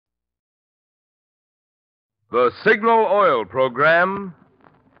The Signal Oil Program,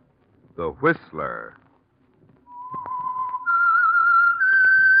 The Whistler.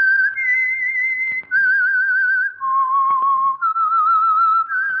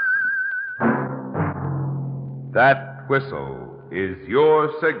 That whistle is your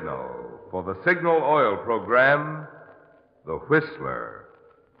signal for the Signal Oil Program, The Whistler.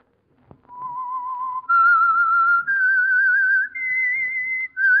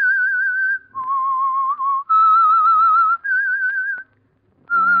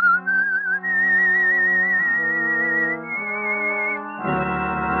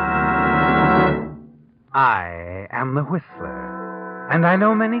 I am the Whistler, and I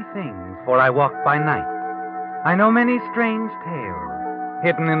know many things, for I walk by night. I know many strange tales,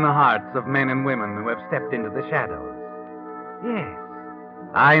 hidden in the hearts of men and women who have stepped into the shadows. Yes,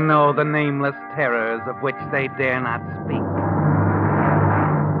 I know the nameless terrors of which they dare not speak.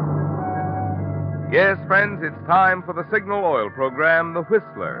 Yes, friends, it's time for the Signal Oil Program, The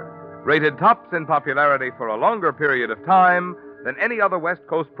Whistler, rated tops in popularity for a longer period of time than any other West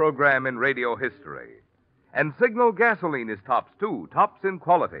Coast program in radio history. And Signal gasoline is tops, too, tops in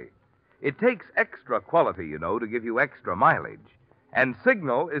quality. It takes extra quality, you know, to give you extra mileage. And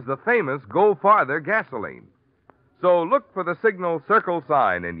Signal is the famous Go Farther gasoline. So look for the Signal circle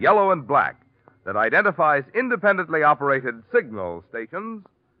sign in yellow and black that identifies independently operated Signal stations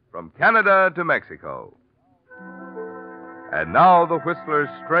from Canada to Mexico. And now the Whistler's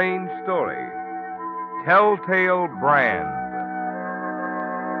strange story, Telltale Brand.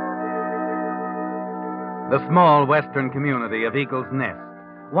 The small western community of Eagle's Nest,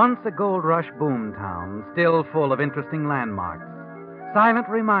 once a gold rush boom town, still full of interesting landmarks, silent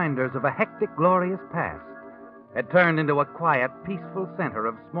reminders of a hectic, glorious past, had turned into a quiet, peaceful center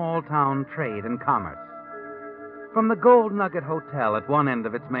of small-town trade and commerce. From the Gold Nugget Hotel at one end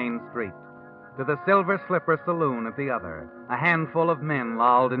of its main street to the Silver Slipper Saloon at the other, a handful of men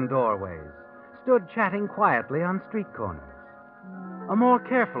lolled in doorways, stood chatting quietly on street corners. A more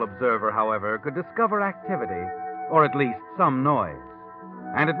careful observer, however, could discover activity, or at least some noise.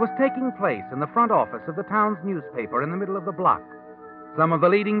 And it was taking place in the front office of the town's newspaper in the middle of the block. Some of the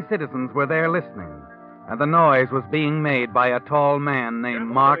leading citizens were there listening, and the noise was being made by a tall man named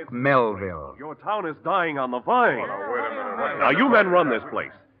Mark Melville. Your town is dying on the vine. Oh, no, wait a minute. Now, you men run this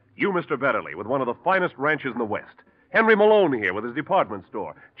place. You, Mr. Betterly, with one of the finest ranches in the West. Henry Malone here with his department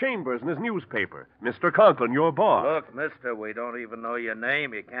store. Chambers and his newspaper. Mr. Conklin, your boss. Look, mister, we don't even know your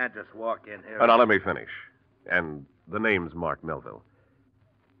name. You can't just walk in here. Now, let me finish. And the name's Mark Melville.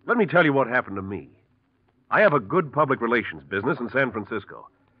 Let me tell you what happened to me. I have a good public relations business in San Francisco.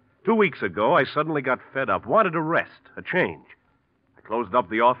 2 weeks ago, I suddenly got fed up, wanted a rest, a change. I closed up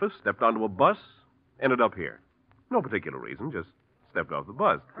the office, stepped onto a bus, ended up here. No particular reason, just stepped off the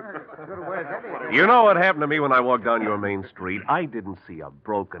bus. You know what happened to me when I walked down your main street? I didn't see a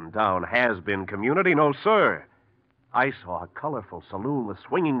broken-down, has-been community. No, sir. I saw a colorful saloon with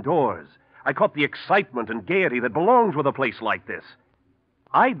swinging doors. I caught the excitement and gaiety that belongs with a place like this.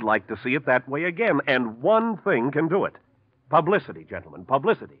 I'd like to see it that way again, and one thing can do it. Publicity, gentlemen,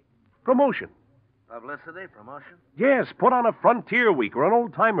 publicity. Promotion. Publicity, promotion? Yes, put on a Frontier Week or an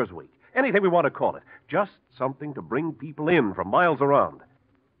Old Timers Week. Anything we want to call it. Just something to bring people in from miles around.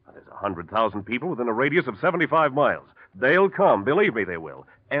 Now, there's 100,000 people within a radius of 75 miles. They'll come, believe me they will.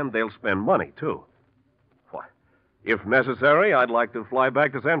 And they'll spend money, too. Why, if necessary, I'd like to fly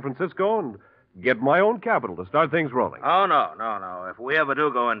back to San Francisco and get my own capital to start things rolling. Oh, no. If we ever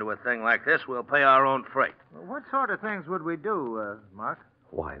do go into a thing like this, we'll pay our own freight. Well, what sort of things would we do, Mark?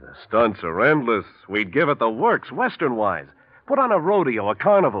 Why, the stunts are endless. We'd give it the works, Western-wise. Put on a rodeo, a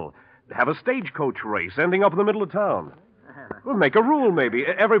carnival. Have a stagecoach race ending up in the middle of town. We'll make a rule, maybe.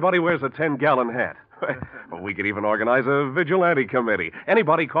 Everybody wears a 10-gallon hat. Well, we could even organize a vigilante committee.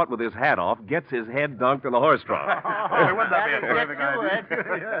 Anybody caught with his hat off gets his head dunked in a horse trough. Wouldn't that be a terrific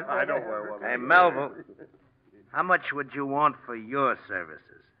idea? I don't wear one. Hey, Melville, how much would you want for your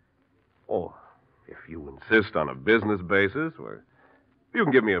services? Oh, if you insist on a business basis, well, you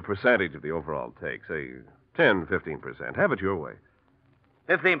can give me a percentage of the overall take, say 10, 15%. Have it your way.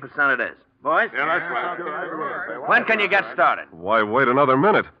 15% it is. Boys? Yeah, that's right. When can you get started? Why wait another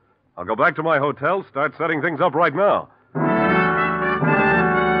minute? I'll go back to my hotel, start setting things up right now.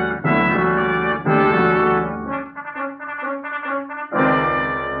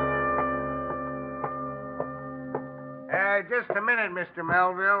 Just a minute, Mr.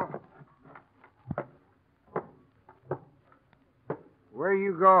 Melville. Where are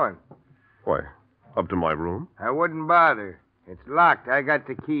you going? Why, up to my room? I wouldn't bother. It's locked. I got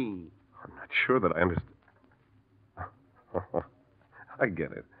the key. I'm not sure that I understand. I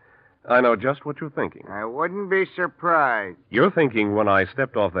get it. I know just what you're thinking. I wouldn't be surprised. You're thinking when I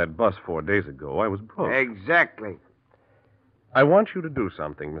stepped off that bus 4 days ago, I was broke. Exactly. I want you to do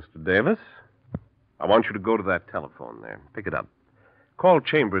something, Mr. Davis. I want you to go to that telephone there. Pick it up. Call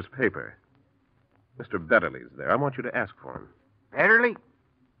Chambers Paper. Mr. Betterly's there. I want you to ask for him. Betterly?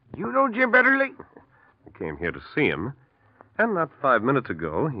 You know Jim Betterly? I came here to see him, and not 5 minutes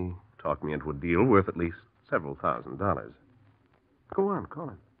ago, he talked me into a deal worth at least several $1,000s. Go on, call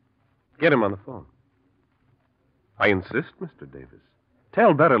him. Get him on the phone. I insist, Mr. Davis.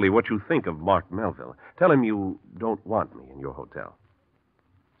 Tell Betterly what you think of Mark Melville. Tell him you don't want me in your hotel.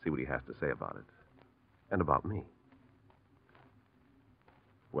 See what he has to say about it. And about me.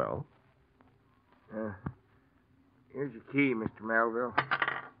 Well? Here's your key, Mr. Melville.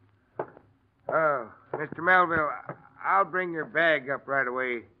 Oh, Mr. Melville, I'll bring your bag up right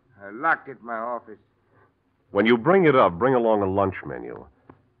away. I locked it in my office. When you bring it up, bring along a lunch menu.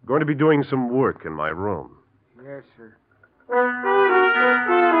 Going to be doing some work in my room. Yes, sir.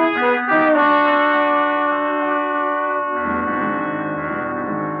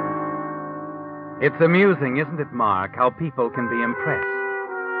 It's amusing, isn't it, Mark, how people can be impressed?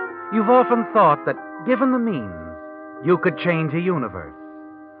 You've often thought that, given the means, you could change a universe.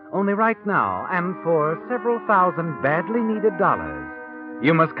 Only right now, and for several thousand badly needed dollars,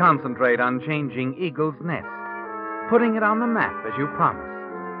 you must concentrate on changing Eagle's Nest, putting it on the map as you promised.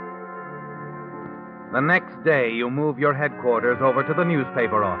 The next day, you move your headquarters over to the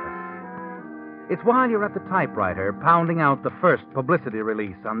newspaper office. It's while you're at the typewriter pounding out the first publicity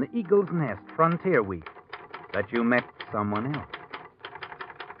release on the Eagle's Nest Frontier Week that you met someone else.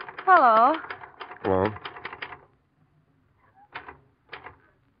 Hello. Hello?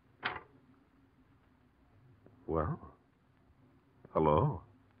 Well? Hello?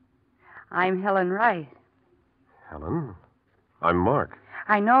 I'm Helen Wright. Helen? I'm Mark.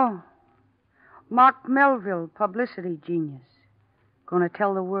 I know. Mark Melville, publicity genius. Gonna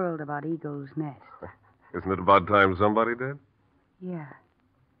tell the world about Eagle's Nest. Isn't it about time somebody did? Yeah.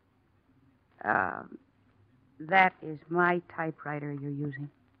 That is my typewriter you're using.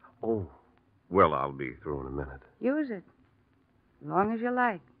 Oh. Well, I'll be through in a minute. Use it. As long as you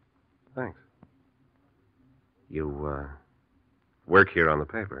like. Thanks. You, work here on the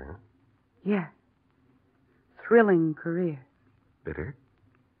paper, huh? Yeah. Thrilling career. Bitter?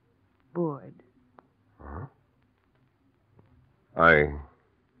 Bored. Uh-huh. I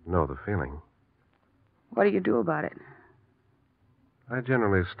know the feeling. What do you do about it? I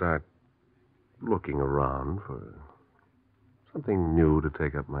generally start looking around for something new to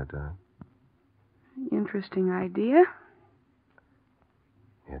take up my time. Interesting idea.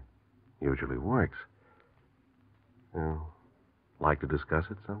 It usually works. You like to discuss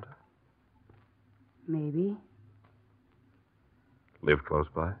it sometime? Maybe. Live close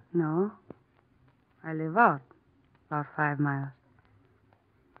by? No. I live out. About 5 miles.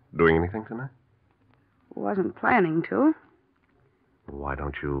 Doing anything tonight? Wasn't planning to. Why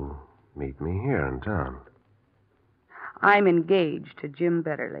don't you meet me here in town? I'm engaged to Jim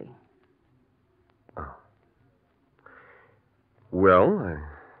Betterly. Oh. Well, I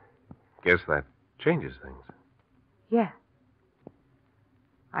guess that changes things. Yeah.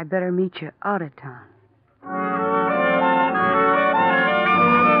 I better meet you out of town.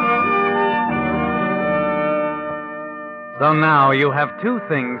 So now you have two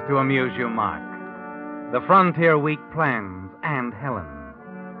things to amuse you, Mark. The Frontier Week plans and Helen.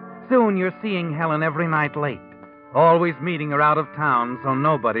 Soon you're seeing Helen every night late, always meeting her out of town so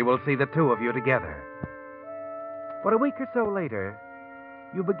nobody will see the two of you together. But a week or so later,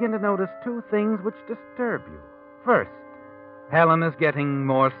 you begin to notice two things which disturb you. First, Helen is getting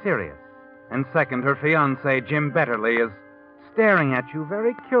more serious. And second, her fiancé, Jim Betterly, is staring at you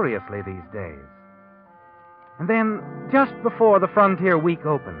very curiously these days. And then, just before the Frontier Week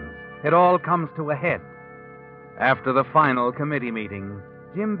opens, it all comes to a head. After the final committee meeting,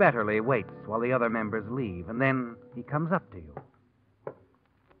 Jim Betterly waits while the other members leave, and then he comes up to you.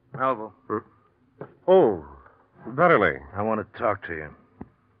 Melville, Oh, Betterly. I want to talk to you.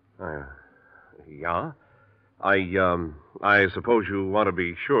 Yeah? I suppose you want to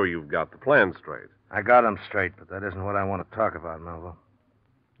be sure you've got the plan straight. I got him straight, but that isn't what I want to talk about, Melville.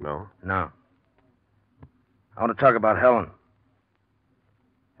 No? No. I want to talk about Helen.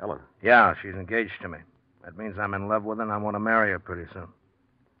 Helen. Yeah, she's engaged to me. That means I'm in love with her, and I want to marry her pretty soon.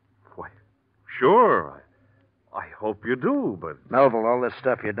 Why, sure. I hope you do, but... Melville, all this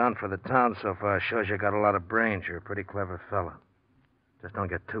stuff you've done for the town so far shows you got a lot of brains. You're a pretty clever fella. Just don't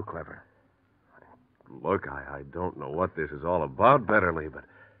get too clever. Look, I don't know what this is all about, Betterly, but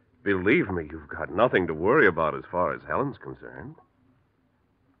believe me, you've got nothing to worry about as far as Helen's concerned.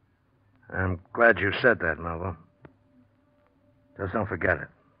 I'm glad you said that, Melville. Just don't forget it.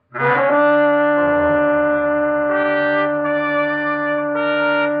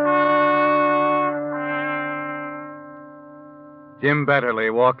 Jim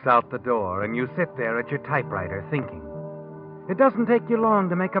Betterly walks out the door, and you sit there at your typewriter thinking. It doesn't take you long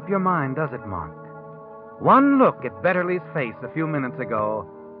to make up your mind, does it, Mark? One look at Betterly's face a few minutes ago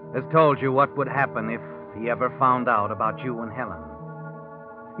has told you what would happen if he ever found out about you and Helen.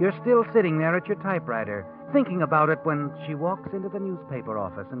 You're still sitting there at your typewriter, thinking about it when she walks into the newspaper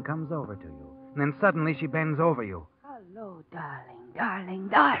office and comes over to you. And then suddenly she bends over you. Hello, darling.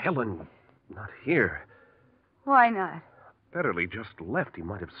 Helen, not here. Why not? Betterly just left. He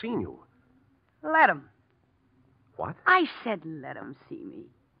might have seen you. Let him. What? I said let him see me.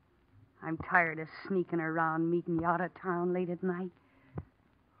 I'm tired of sneaking around, meeting you out of town late at night.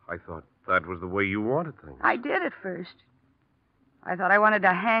 I thought that was the way you wanted things. I did at first. I thought I wanted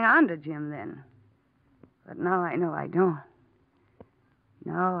to hang on to Jim then. But now I know I don't.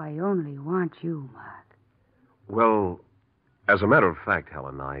 Now I only want you, Mark. Well, as a matter of fact,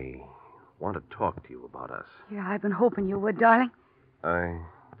 Helen, I want to talk to you about us. Yeah, I've been hoping you would, darling. I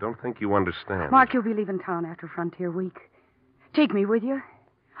don't think you understand. Mark, you'll be leaving town after Frontier Week. Take me with you.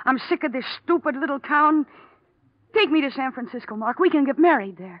 I'm sick of this stupid little town. Take me to San Francisco, Mark. We can get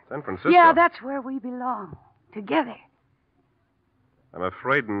married there. San Francisco? Yeah, that's where we belong. Together. I'm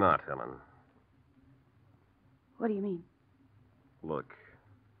afraid not, Helen. What do you mean? Look,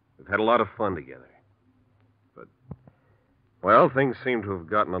 we've had a lot of fun together. But, well, things seem to have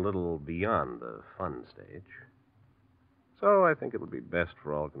gotten a little beyond the fun stage. So I think it would be best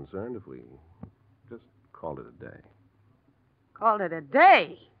for all concerned if we just called it a day. Called it a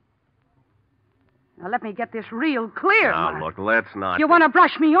day? Now, let me get this real clear, Now, Mark. look, let's not... You want to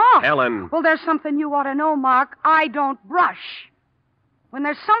brush me off? Helen! Well, there's something you ought to know, Mark. I don't brush. When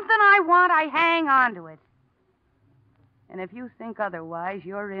there's something I want, I hang on to it. And if you think otherwise,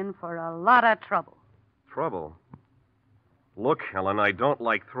 you're in for a lot of trouble. Trouble? Look, Helen, I don't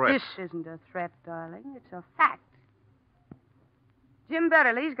like threats. This isn't a threat, darling. It's a fact. Jim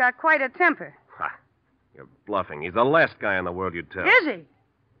Betterly's got quite a temper. Ha! You're bluffing. He's the last guy in the world you'd tell. Is he?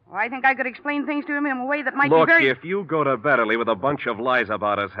 Well, I think I could explain things to him in a way that might Look, be very... if you go to Betterly with a bunch of lies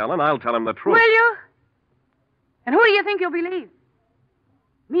about us, Helen, I'll tell him the truth. Will you? And who do you think you'll believe?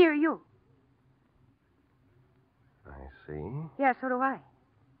 Me or you? I see. Yeah, so do I.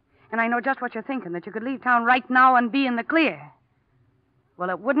 And I know just what you're thinking, that you could leave town right now and be in the clear. Well,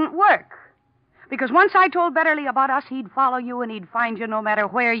 it wouldn't work. Because once I told Betterly about us, he'd follow you and he'd find you no matter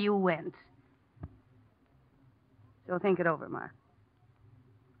where you went. So think it over, Mark.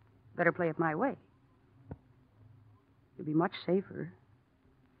 Better play it my way. You'll be much safer.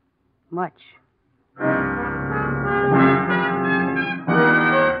 Much.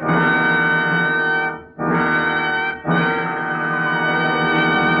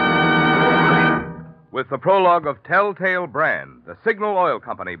 With the prologue of Telltale Brand, the Signal Oil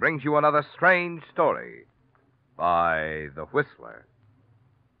Company brings you another strange story by The Whistler.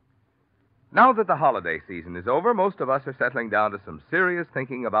 Now that the holiday season is over, most of us are settling down to some serious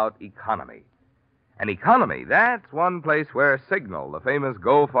thinking about economy. And economy, that's one place where Signal, the famous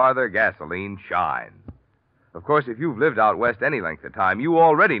Go Farther gasoline, shines. Of course, if you've lived out west any length of time, you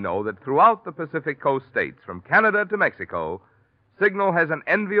already know that throughout the Pacific Coast states, from Canada to Mexico, Signal has an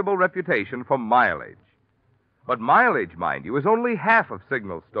enviable reputation for mileage. But mileage, mind you, is only half of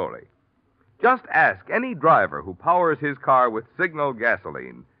Signal's story. Just ask any driver who powers his car with Signal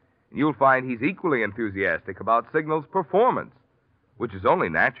gasoline, and you'll find he's equally enthusiastic about Signal's performance, which is only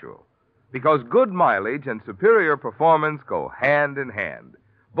natural, because good mileage and superior performance go hand in hand.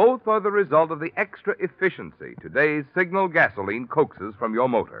 Both are the result of the extra efficiency today's Signal gasoline coaxes from your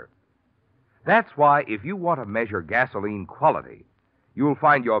motor. That's why if you want to measure gasoline quality, you'll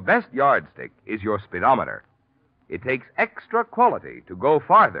find your best yardstick is your speedometer. It takes extra quality to go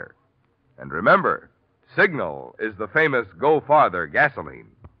farther. And remember, Signal is the famous Go Farther gasoline.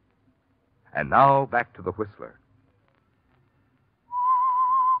 And now, back to the Whistler.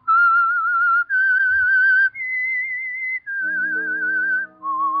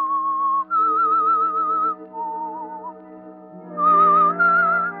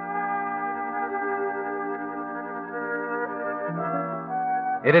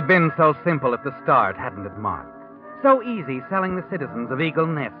 It had been so simple at the start, hadn't it, Mark? So easy selling the citizens of Eagle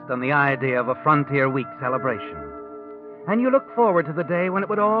Nest on the idea of a Frontier Week celebration. And you looked forward to the day when it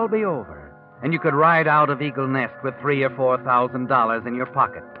would all be over, and you could ride out of Eagle Nest with $3,000 or $4,000 in your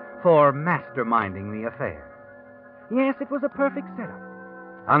pocket for masterminding the affair. Yes, it was a perfect setup.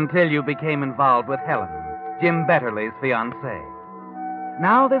 Until you became involved with Helen, Jim Betterly's fiancée.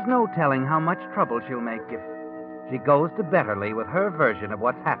 Now there's no telling how much trouble she'll make if she goes to Betterly with her version of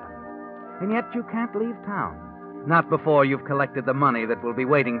what's happened. And yet you can't leave town. Not before you've collected the money that will be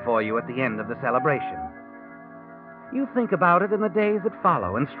waiting for you at the end of the celebration. You think about it in the days that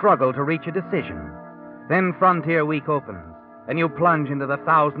follow and struggle to reach a decision. Then Frontier Week opens, and you plunge into the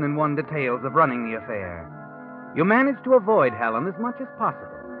 1,001 details of running the affair. You manage to avoid Helen as much as possible.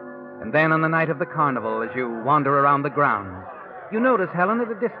 And then on the night of the carnival, as you wander around the grounds, you notice Helen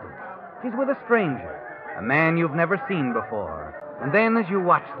at a distance. She's with a stranger, a man you've never seen before. And then as you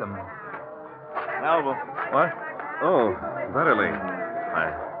watch them... Melville. What? Oh, Betterly.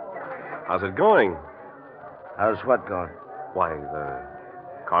 How's it going? How's what going? Why, the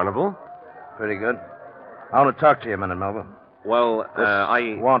carnival? Pretty good. I want to talk to you a minute, Melville. Well,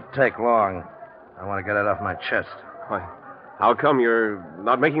 This won't take long. I want to get it off my chest. Why, how come you're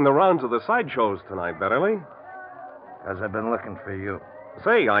not making the rounds of the sideshows tonight, Betterly? Because I've been looking for you.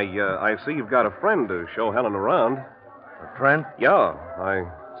 Say, I see you've got a friend to show Helen around. A friend? Yeah, I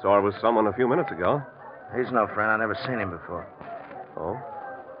saw her with someone a few minutes ago. He's no friend. I've never seen him before. Oh?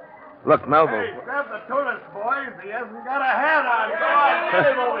 Look, Melville. Hey, grab the tulips, boys. He hasn't got a hat on. Go on,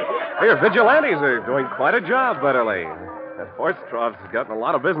 get him over here. Here, vigilantes are doing quite a job, Betterly. That horse trought's gotten a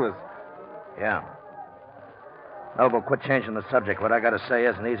lot of business. Yeah. Melville, quit changing the subject. What I got to say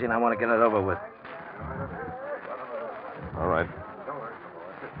isn't easy, and I want to get it over with. All right.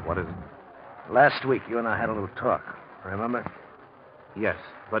 What is it? Last week, you and I had a little talk. Remember? Yes,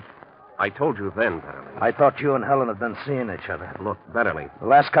 but I told you then, Betterly. I thought you and Helen had been seeing each other. Look, Betterly. The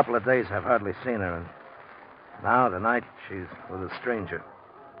last couple of days, I've hardly seen her, and now, tonight, she's with a stranger.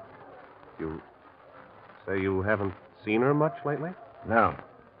 You say you haven't seen her much lately? No.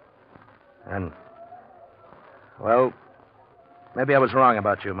 And, well, maybe I was wrong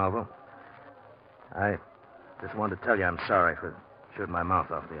about you, Melville. I just wanted to tell you I'm sorry for shooting my mouth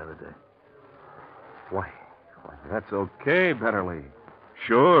off the other day. Why, that's okay, Betterly.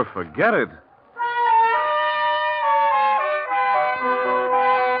 Sure, forget it.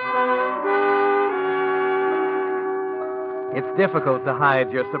 It's difficult to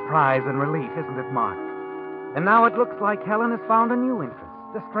hide your surprise and relief, isn't it, Mark? And now it looks like Helen has found a new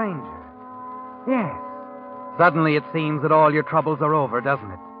interest, a stranger. Yes. Suddenly it seems that all your troubles are over,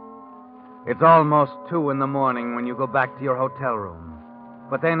 doesn't it? It's almost 2 a.m. when you go back to your hotel room.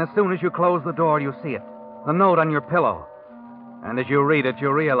 But then as soon as you close the door, you see it, the note on your pillow. And as you read it,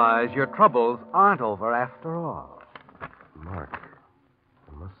 you realize your troubles aren't over after all. Mark,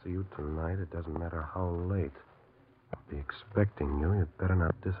 I must see you tonight. It doesn't matter how late. I'll be expecting you. You'd better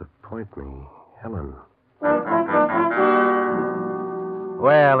not disappoint me. Helen.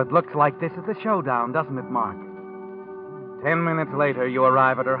 Well, it looks like this is the showdown, doesn't it, Mark? 10 minutes later, you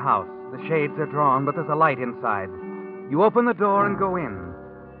arrive at her house. The shades are drawn, but there's a light inside. You open the door and go in.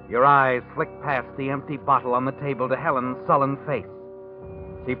 Your eyes flick past the empty bottle on the table to Helen's sullen face.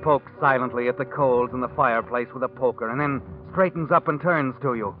 She pokes silently at the coals in the fireplace with a poker and then straightens up and turns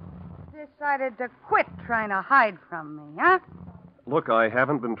to you. Decided to quit trying to hide from me, huh? Look, I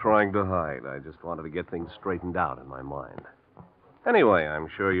haven't been trying to hide. I just wanted to get things straightened out in my mind. Anyway, I'm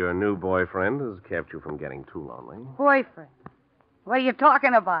sure your new boyfriend has kept you from getting too lonely. Boyfriend? What are you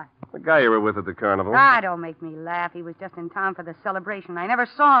talking about? The guy you were with at the carnival. Ah, don't make me laugh. He was just in town for the celebration. I never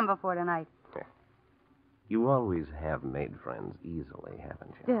saw him before tonight. You always have made friends easily,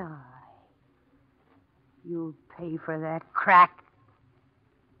 haven't you? Die. You'll pay for that crack.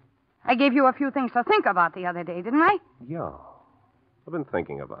 I gave you a few things to think about the other day, didn't I? Yeah. I've been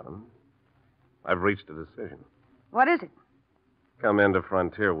thinking about them. I've reached a decision. What is it? Come into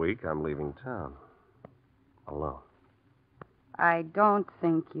Frontier Week, I'm leaving town. Alone. I don't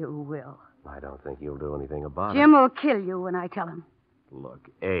think you will. I don't think you'll do anything about Jim will kill you when I tell him. it. Look,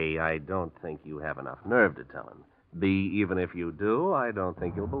 A, I don't think you have enough nerve to tell him. B, even if you do, I don't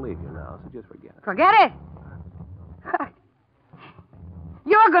think he'll believe you now, so just forget it. Forget it.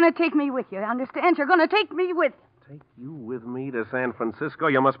 You're going to take me with you, understand? You're going to take me with you. Take you with me to San Francisco?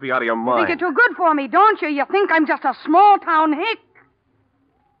 You must be out of your You mind. think you're too good for me, don't you? You think I'm just a small-town hick?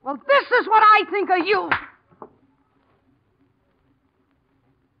 Well, this is what I think of you.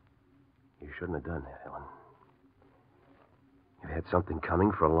 You shouldn't have done that, Helen. You've had something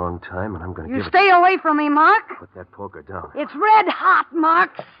coming for a long time, and I'm going to You give stay it... away from me, Mark. Put that poker down. It's red hot,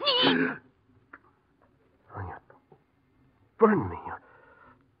 Mark. See? Oh, you burn me.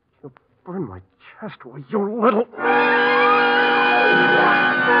 You burn my chest, will you little...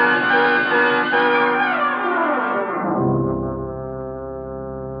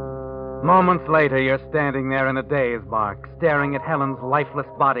 Moments later, you're standing there in a daze, Mark, staring at Helen's lifeless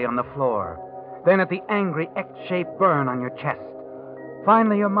body on the floor, then at the angry X-shaped burn on your chest.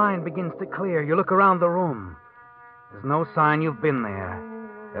 Finally, your mind begins to clear. You look around the room. There's no sign you've been there.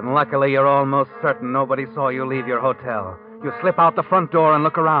 And luckily, you're almost certain nobody saw you leave your hotel. You slip out the front door and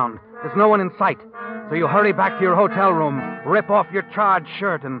look around. There's no one in sight. So you hurry back to your hotel room, rip off your charred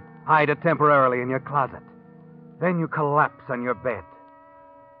shirt, and hide it temporarily in your closet. Then you collapse on your bed.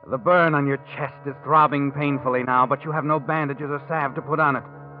 The burn on your chest is throbbing painfully now, but you have no bandages or salve to put on it.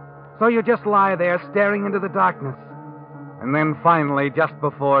 So you just lie there staring into the darkness. And then finally, just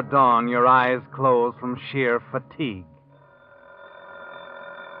before dawn, your eyes close from sheer fatigue.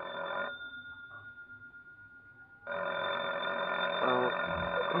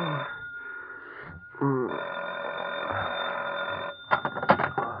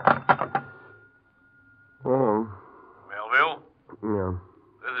 Oh. Melville? Yeah.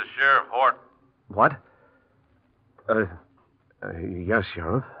 This is Sheriff Horton. What? Yes,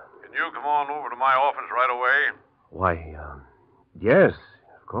 Sheriff. Can you come on over to my office right away? Why, yes,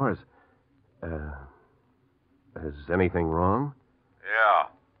 of course. Is anything wrong? Yeah,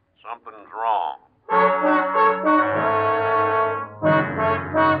 something's wrong.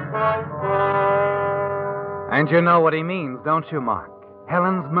 And you know what he means, don't you, Mark?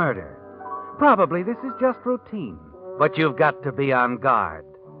 Helen's murder. Probably this is just routine, but you've got to be on guard.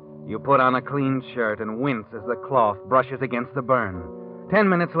 You put on a clean shirt and wince as the cloth brushes against the burn. 10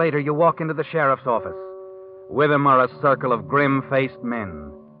 minutes later, you walk into the sheriff's office. With him are a circle of grim-faced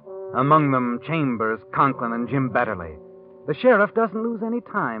men. Among them, Chambers, Conklin, and Jim Betterly. The sheriff doesn't lose any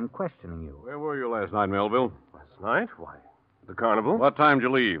time questioning you. Where were you last night, Melville? Last night? Why, the carnival? What time did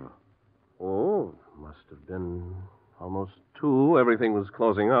you leave? Oh, must have been almost 2. Everything was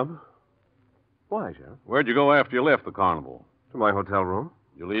closing up. Why, Sheriff? Where'd you go after you left the carnival? To my hotel room.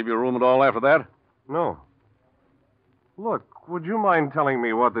 Did you leave your room at all after that? No. Look, would you mind telling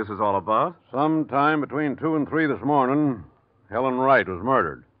me what this is all about? Sometime between 2 and 3 this morning, Helen Wright was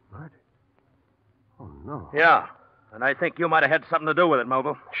murdered. What? Oh, no. Yeah, and I think you might have had something to do with it,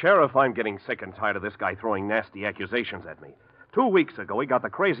 Melville. Sheriff, I'm getting sick and tired of this guy throwing nasty accusations at me. 2 weeks ago, he got the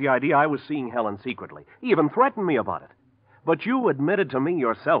crazy idea I was seeing Helen secretly. He even threatened me about it. But you admitted to me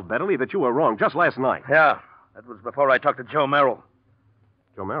yourself, Betterly, that you were wrong just last night. Yeah, that was before I talked to Joe Merrill.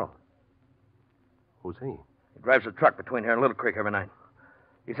 Joe Merrill? Who's he? He drives a truck between here and Little Creek every night.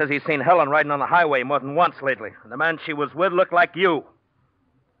 He says he's seen Helen riding on the highway more than once lately. And the man she was with looked like you.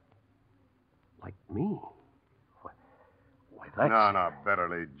 Like me? Why, that's... No,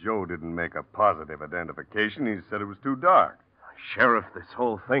 Betterly. Joe didn't make a positive identification. He said it was too dark. Sheriff, this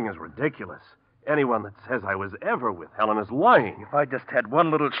whole thing is ridiculous. Anyone that says I was ever with Helen is lying. If I just had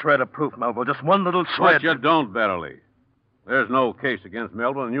one little shred of proof, Melville, just one little shred. But you don't, Betterly. There's no case against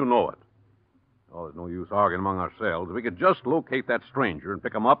Melville, and you know it. Oh, there's no use arguing among ourselves. If we could just locate that stranger and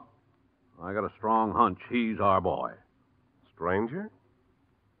pick him up, I got a strong hunch he's our boy. Stranger?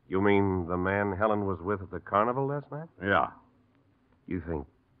 You mean the man Helen was with at the carnival last night? Yeah. You think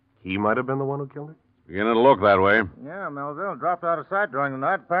he might have been the one who killed her? Beginning to look that way. Yeah, Melville dropped out of sight during the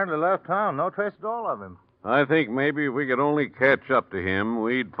night. Apparently left town. No trace at all of him. I think maybe if we could only catch up to him,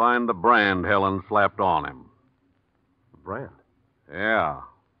 we'd find the brand Helen slapped on him. Brand? Yeah.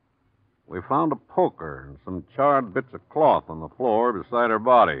 We found a poker and some charred bits of cloth on the floor beside her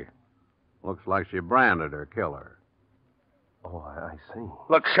body. Looks like she branded her killer. Oh, I see.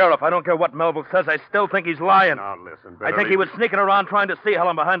 Look, Sheriff, I don't care what Melville says. I still think he's lying. Now, listen, I think he was sneaking around trying to see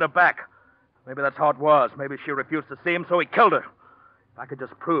Helen behind her back. Maybe that's how it was. Maybe she refused to see him, so he killed her. If I could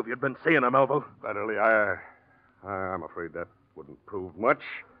just prove you'd been seeing her, Melville. Betterly, I'm afraid that wouldn't prove much.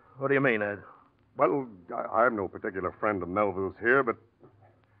 What do you mean, Ed? Well, I'm no particular friend of Melville's here, but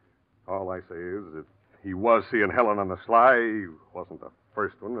all I say is if he was seeing Helen on the sly, he wasn't the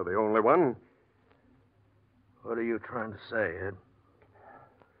first one or the only one. What are you trying to say, Ed?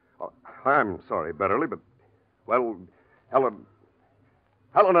 Oh, I'm sorry, Betterly, but, well, Helen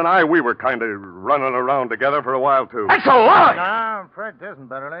and I, we were kind of running around together for a while, too. That's a lie! No, I'm afraid it isn't,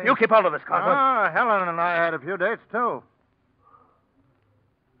 Betterly. You keep out of this, Conklin. Helen and I had a few dates, too.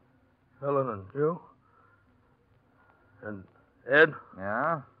 Helen and you? And Ed?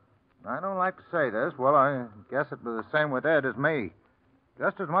 Yeah? I don't like to say this. Well, I guess it was the same with Ed as me.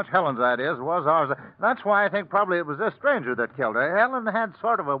 Just as much Helen's idea as it was ours. That's why I think probably it was this stranger that killed her. Helen had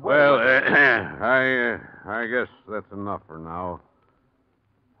sort of a way. Well, I guess that's enough for now.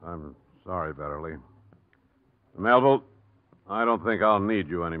 I'm sorry, Betterly. Melville, I don't think I'll need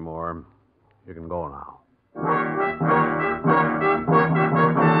you anymore. You can go now.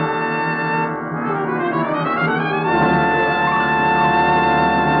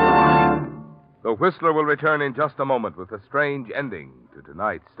 The Whistler will return in just a moment with a strange ending to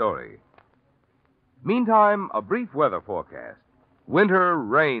tonight's story. Meantime, a brief weather forecast. Winter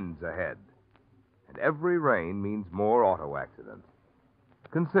rains ahead, and every rain means more auto accidents.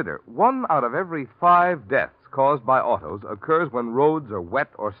 Consider, 1 out of every 5 deaths caused by autos occurs when roads are wet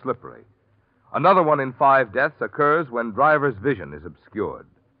or slippery. Another 1 in 5 deaths occurs when driver's vision is obscured.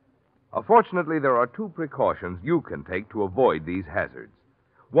 Fortunately, there are 2 precautions you can take to avoid these hazards.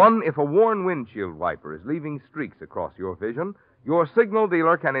 1, if a worn windshield wiper is leaving streaks across your vision, your signal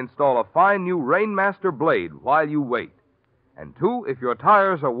dealer can install a fine new Rainmaster blade while you wait. And 2, if your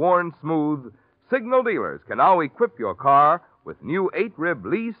tires are worn smooth, signal dealers can now equip your car with new 8-rib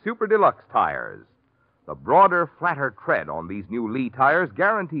Lee Super Deluxe tires. The broader, flatter tread on these new Lee tires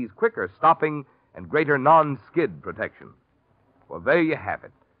guarantees quicker stopping and greater non-skid protection. Well, there you have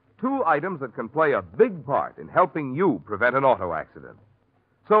it. 2 items that can play a big part in helping you prevent an auto accident.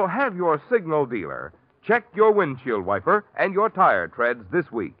 So have your signal dealer check your windshield wiper and your tire treads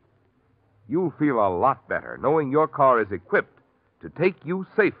this week. You'll feel a lot better knowing your car is equipped to take you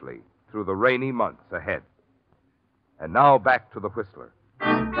safely through the rainy months ahead. And now back to the Whistler.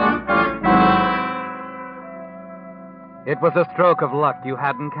 It was a stroke of luck you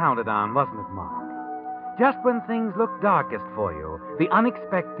hadn't counted on, wasn't it, Mark? Just when things looked darkest for you, the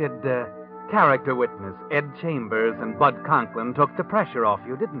unexpected character witness, Ed Chambers and Bud Conklin, took the pressure off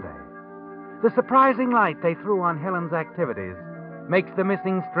you, didn't they? The surprising light they threw on Helen's activities makes the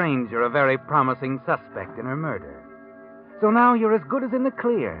missing stranger a very promising suspect in her murder. So now you're as good as in the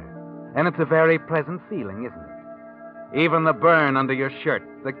clear, and it's a very pleasant feeling, isn't it? Even the burn under your shirt,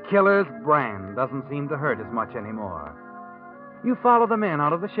 the killer's brand, doesn't seem to hurt as much anymore. You follow the men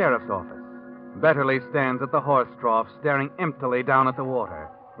out of the sheriff's office. Betterly stands at the horse trough, staring emptily down at the water,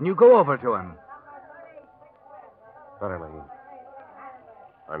 and you go over to him. Betterly,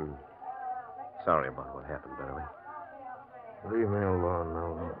 I'm sorry about what happened, Betterly. Leave me alone,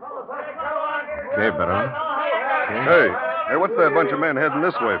 Melvin. Okay, Betterly. Hey, what's that bunch of men heading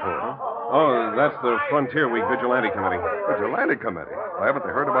this way for? Huh? Oh, that's the Frontier Week Vigilante Committee. Vigilante Committee? Well, haven't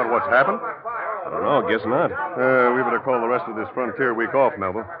they heard about what's happened? I don't know. Guess not. We better call the rest of this Frontier Week off,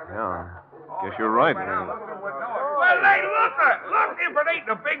 Melville. Yeah. Guess you're right. Well, hey, look if it ain't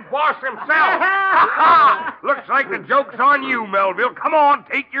the big boss himself. Looks like the joke's on you, Melville. Come on,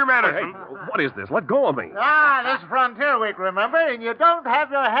 take your medicine. Hey, what is this? Let go of me. This is Frontier Week, remember? And you don't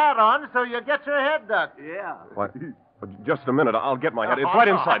have your hat on, so you get your head ducked. Yeah. What? Just a minute. I'll get my hat. It's right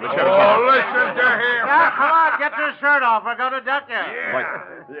inside the sheriff's Oh, office. listen to him. Yeah, come on, get your shirt off. We're going to duck you. Right.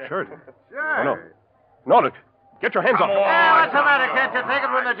 Shirt. Sure. Oh, no. Get your hands off me. Yeah, what's the matter? Can't you take it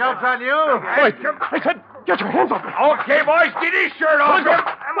when the joke's on you? Wait. I said, get your hands off me. Okay, boys, get his shirt off.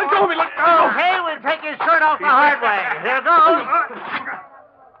 Let go of me. Let go. Okay, we'll take your shirt off the hard way. Here goes.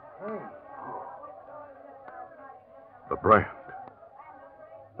 The brand.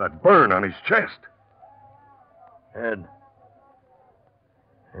 That burn on his chest. Ed,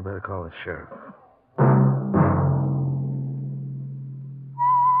 you better call the sheriff.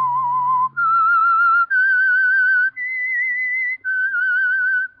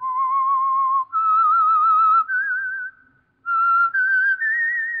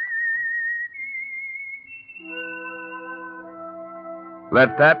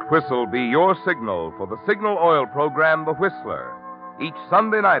 Let that whistle be your signal for the Signal Oil program, The Whistler, each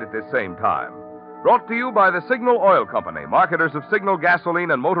Sunday night at this same time. Brought to you by the Signal Oil Company, marketers of Signal gasoline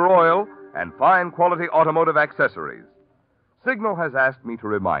and motor oil and fine quality automotive accessories. Signal has asked me to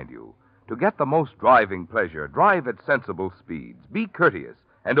remind you, to get the most driving pleasure, drive at sensible speeds, be courteous,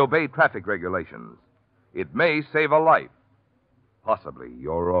 and obey traffic regulations. It may save a life, possibly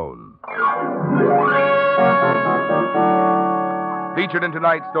your own. Featured in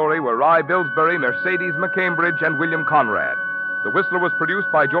tonight's story were Rye Billsbury, Mercedes McCambridge, and William Conrad. The Whistler was produced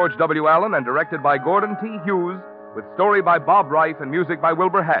by George W. Allen and directed by Gordon T. Hughes, with story by Bob Reif and music by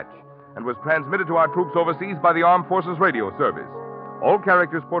Wilbur Hatch, and was transmitted to our troops overseas by the Armed Forces Radio Service. All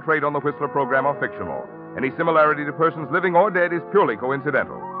characters portrayed on the Whistler program are fictional. Any similarity to persons living or dead is purely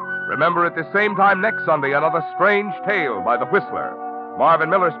coincidental. Remember, at the same time next Sunday, another strange tale by the Whistler. Marvin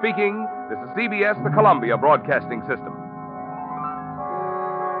Miller speaking. This is CBS, the Columbia Broadcasting System.